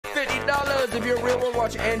$5 if you're a real one.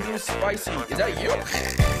 Watch Andrew Spicy. Is that you?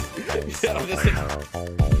 Yeah, I'm just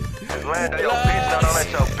Land on your bitch, not on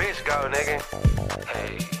let your bitch go, nigga.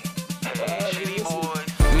 Hey, shitty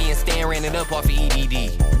boy. Me and Stan ran it up off of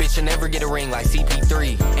EDD. Bitch, you'll never get a ring like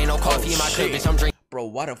CP3. Ain't no coffee in my cup, bitch, I'm drinking. Bro,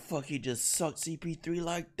 why the fuck he just sucked CP3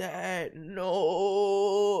 like that?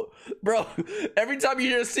 No. Bro, every time you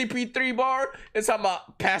hear a CP3 bar, it's talking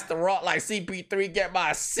about pass the rock like CP3, get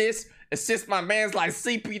my assist my mans like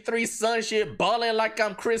CP3, son shit, balling like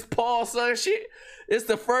I'm Chris Paul, son shit. It's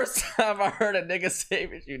the first time I heard a nigga say,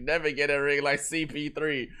 bitch, you never get a ring like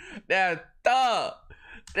CP3. That's tough.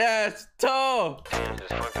 That's tough.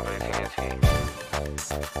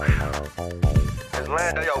 Just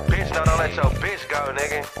land on your bitch, not on let your bitch go,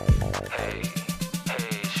 nigga. Hey,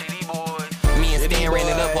 shitty boy. Me and Stan ran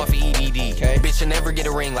it up off of EDD. Okay. Bitch, you'll never get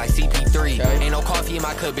a ring like CP3. Okay. Ain't no coffee in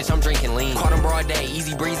my cup, bitch, I'm drinking lean. Caught him broad day,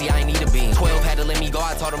 easy breezy, I ain't need a bean. 12 had to let me go,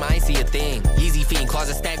 I told him I ain't see a thing. Easy fiend,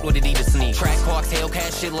 closet stacked with Adidas sneak. Track hawks,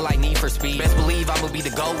 Hellcat, shit look like Need for Speed. Best believe I'ma be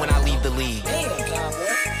the GOAT when I leave the league.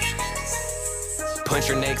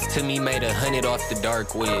 Puncher next to me made 100 off the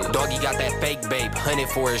dark web. Doggy got that fake babe, 100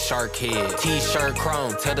 for his shark head. T-shirt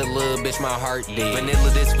chrome, tell the little bitch my heart dead. Vanilla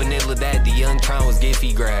this, vanilla that, the young Tron was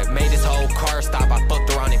Giffy grab. Made his whole car stop, I fucked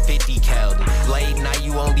around in 50 cal. Late night,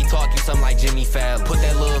 you only talk, you something like Jimmy Fallon. Put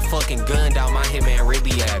that little fucking gun down, my hitman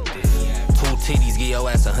really active. 2 titties, give your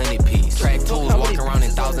ass 100 piece. Track tools, walk around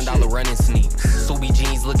in $1,000 running sneaks. Subi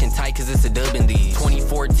jeans looking tight cause it's a dub in these.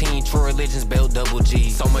 2014, True Religions belt double G.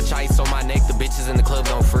 So much ice on my neck, the bitches in the club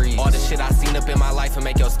don't freeze. All the shit I seen up in my life will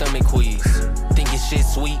make your stomach queeze. Thinking shit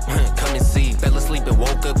sweet, come and see. Fell asleep and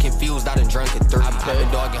woke up confused, I done drunk at 3. I've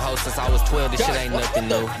been dogging hoes since I was 12, this shit ain't nothing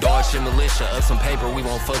new. Dog shit militia, up some paper, we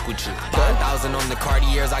won't fuck with you. 5,000 on the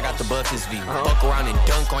Cartiers, I got the Buffets V. Fuck around and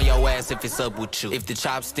dunk on your ass if it's up with you. If the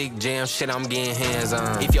chopstick jam shit, I'm getting hands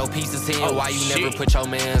on. If your piece is in, why you never put your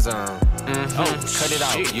mans on? Cut it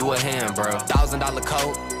out, you a hand, bro. $1,000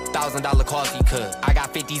 coat, $1,000 coffee cup. I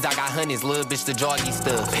got 50s, I got 100s, little bitch the joggy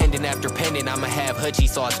stuff. Pendant after pendant, I'ma have Hutchie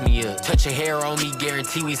sauce me up. Touch a hair on me,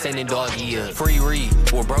 guarantee we sending doggy up. Free read,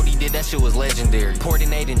 well Brody did that shit was legendary. Poured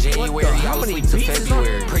in 8 in January, I was asleep to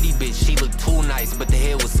February. Pretty bitch, she looked too nice, but the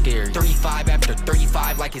head was scary. 35 after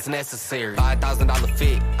 35 like it's necessary. $5,000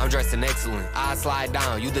 fit, I'm dressing excellent. I slide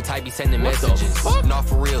down, you the type be sending messages. Not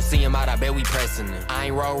for real, see him out, I bet we pressing him. I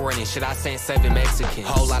ain't road running, shit, I sent 7 Mexicans.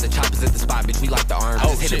 Whole lot of choppers at the spot, bitch, we like the arms.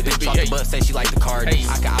 Bitch off the bus, say she like the card. I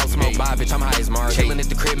can outsmoke by, bitch, I'm high as Mars. Chillin' at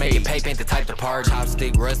the crib, making pay, paint the type to party.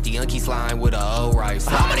 Chopstick, rusty, unky slime with a O right.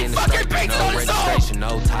 Slide in the straight, no registration,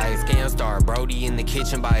 no ties. Scam star, Brody in the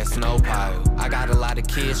kitchen by a snow pile. I got a lot of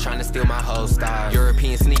kids trying to steal my whole style.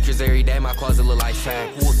 European sneakers every day, my closet look like sack.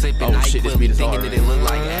 Wool sipping, night clip, thinking that it look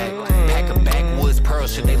like act. Pack of backwoods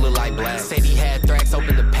pearls, shit, they look like black. Said he had thrax,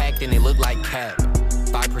 open the pack, then it look like cap.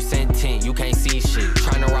 5% tint, you can't see shit.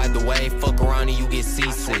 Tryna ride the wave, fuck around and you get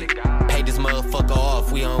seasick. Pay this motherfucker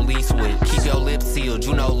off, we on lease with. Keep your lips sealed,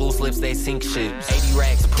 you know loose lips, they sink ships. 80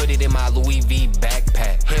 racks, put it in my Louis V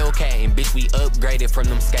backpack. Hellcat, and bitch, we upgraded from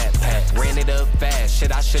them scat packs. Ran it up fast,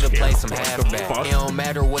 shit, I should've played some halfback. It don't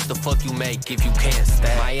matter what the fuck you make if you can't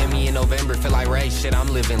stack. Miami in November, feel like Ray, shit, I'm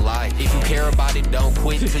living life. If you care about it, don't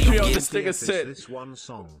quit till you get this nigga said,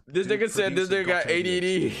 this nigga got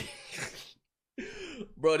ADD.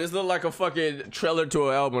 Bro, this look like a fucking trailer to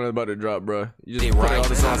an album that's about to drop, bro. You just put all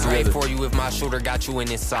the songs together. For you if my shooter got you in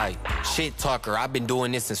his sight. Shit talker, I've been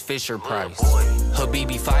doing this since Fisher Price.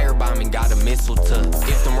 Habibi firebombing, got a missile tuck.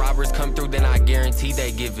 If them robbers come through, then I guarantee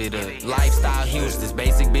they give it up. Lifestyle huge, this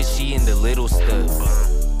basic bitch, she in the little stuff.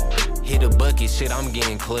 Hit a bucket, shit, I'm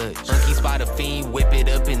getting clutch. Unky spot a fiend, whip it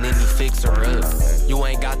up, and then he fix her up. You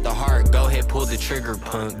ain't got the heart, go ahead, pull the trigger,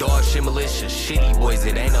 punk. Dog shit militia, shitty boys,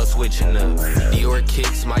 it ain't no switching up. Dior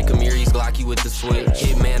kicks, Mike Amiri's Glocky with the switch.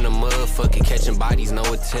 Hitman a motherfucker, catching bodies, no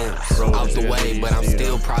attempts. Out the way, but I'm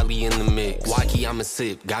still probably in the mix. Wacky, I'm a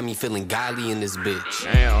sip, got me feeling godly in this bitch.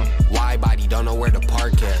 Damn. Wide body, don't know where to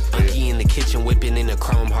park at. Unky in the kitchen, whipping in a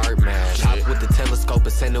chrome heart mask. Chop with the telescope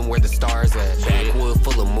and send them where the stars at. Backwood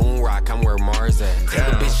full of moon rock, I'm where Mars at. Tell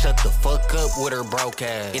the bitch shut the fuck up with her broke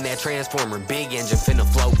ass. In that transformer, big engine finna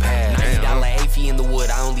float past. $90 AFI in the wood,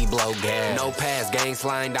 I only blow gas. No pass, gang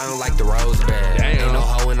sliding down like the rose bag. Ain't no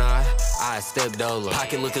hoe and I step dolo.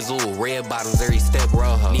 Pocket look azul, red bottoms, every step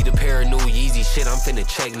rojo. Need a pair of new Yeezy shit, I'm finna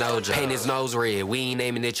check Nojo. Paint his nose red, we ain't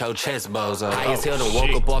aiming at your chest, bozo. I as hell done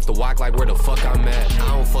woke up off the walk like where the fuck I'm at. I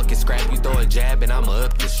don't fucking scrap, you throw a jab and I'ma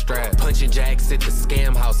up the strap. Punching jacks at the scam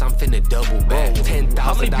gram house, I'm finna double back. $10,000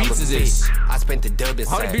 How many beats is this? I spent the dub in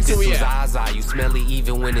How many sack. beats This are we was at? Zaza, you smell it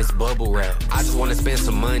even when it's bubble wrap. I just wanna spend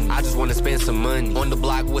some money. I just wanna spend some money. On the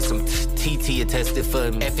block with some TT attested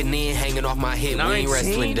for me. Effing in, hanging off my hip, we ain't 19?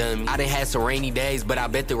 wrestling dummy. I done had some rainy days, but I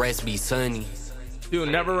bet the rest be sunny. You'll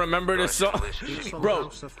never remember this song.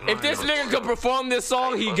 Bro, if this nigga could perform this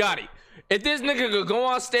song, he got it. If this nigga could go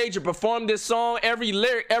on stage and perform this song, every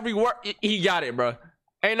lyric, every word, he got it, bro.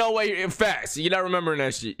 Ain't no way. Facts. You not remembering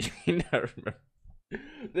that shit. You not remember.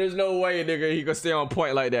 There's no way, nigga, he could stay on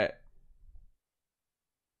point like that.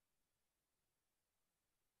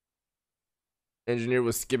 Engineer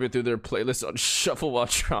was skipping through their playlist on shuffle while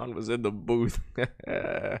Tron was in the booth.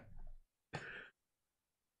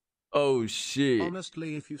 Oh shit.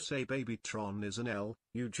 Honestly, if you say BabyTron is an L,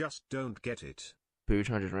 you just don't get it.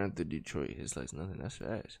 BabyTron just ran through Detroit. It's like nothing. That's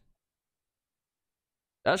fast.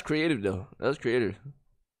 That's creative though. That's creative.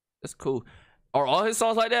 That's cool. Are all his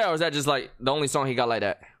songs like that, or is that just like the only song he got like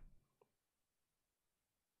that?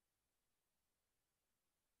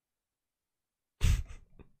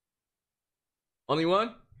 Only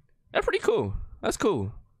one? That's pretty cool. That's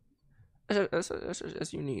cool.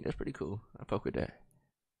 That's unique. That's pretty cool. I fuck with that.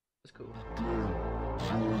 That's cool.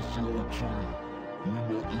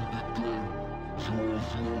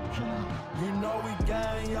 You know we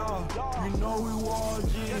gang, y'all. You know we war G.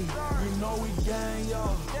 You know we gang,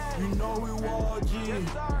 y'all. You know we war G.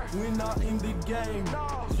 We not in the game.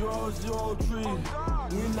 003.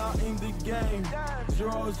 We not in the game.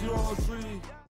 003.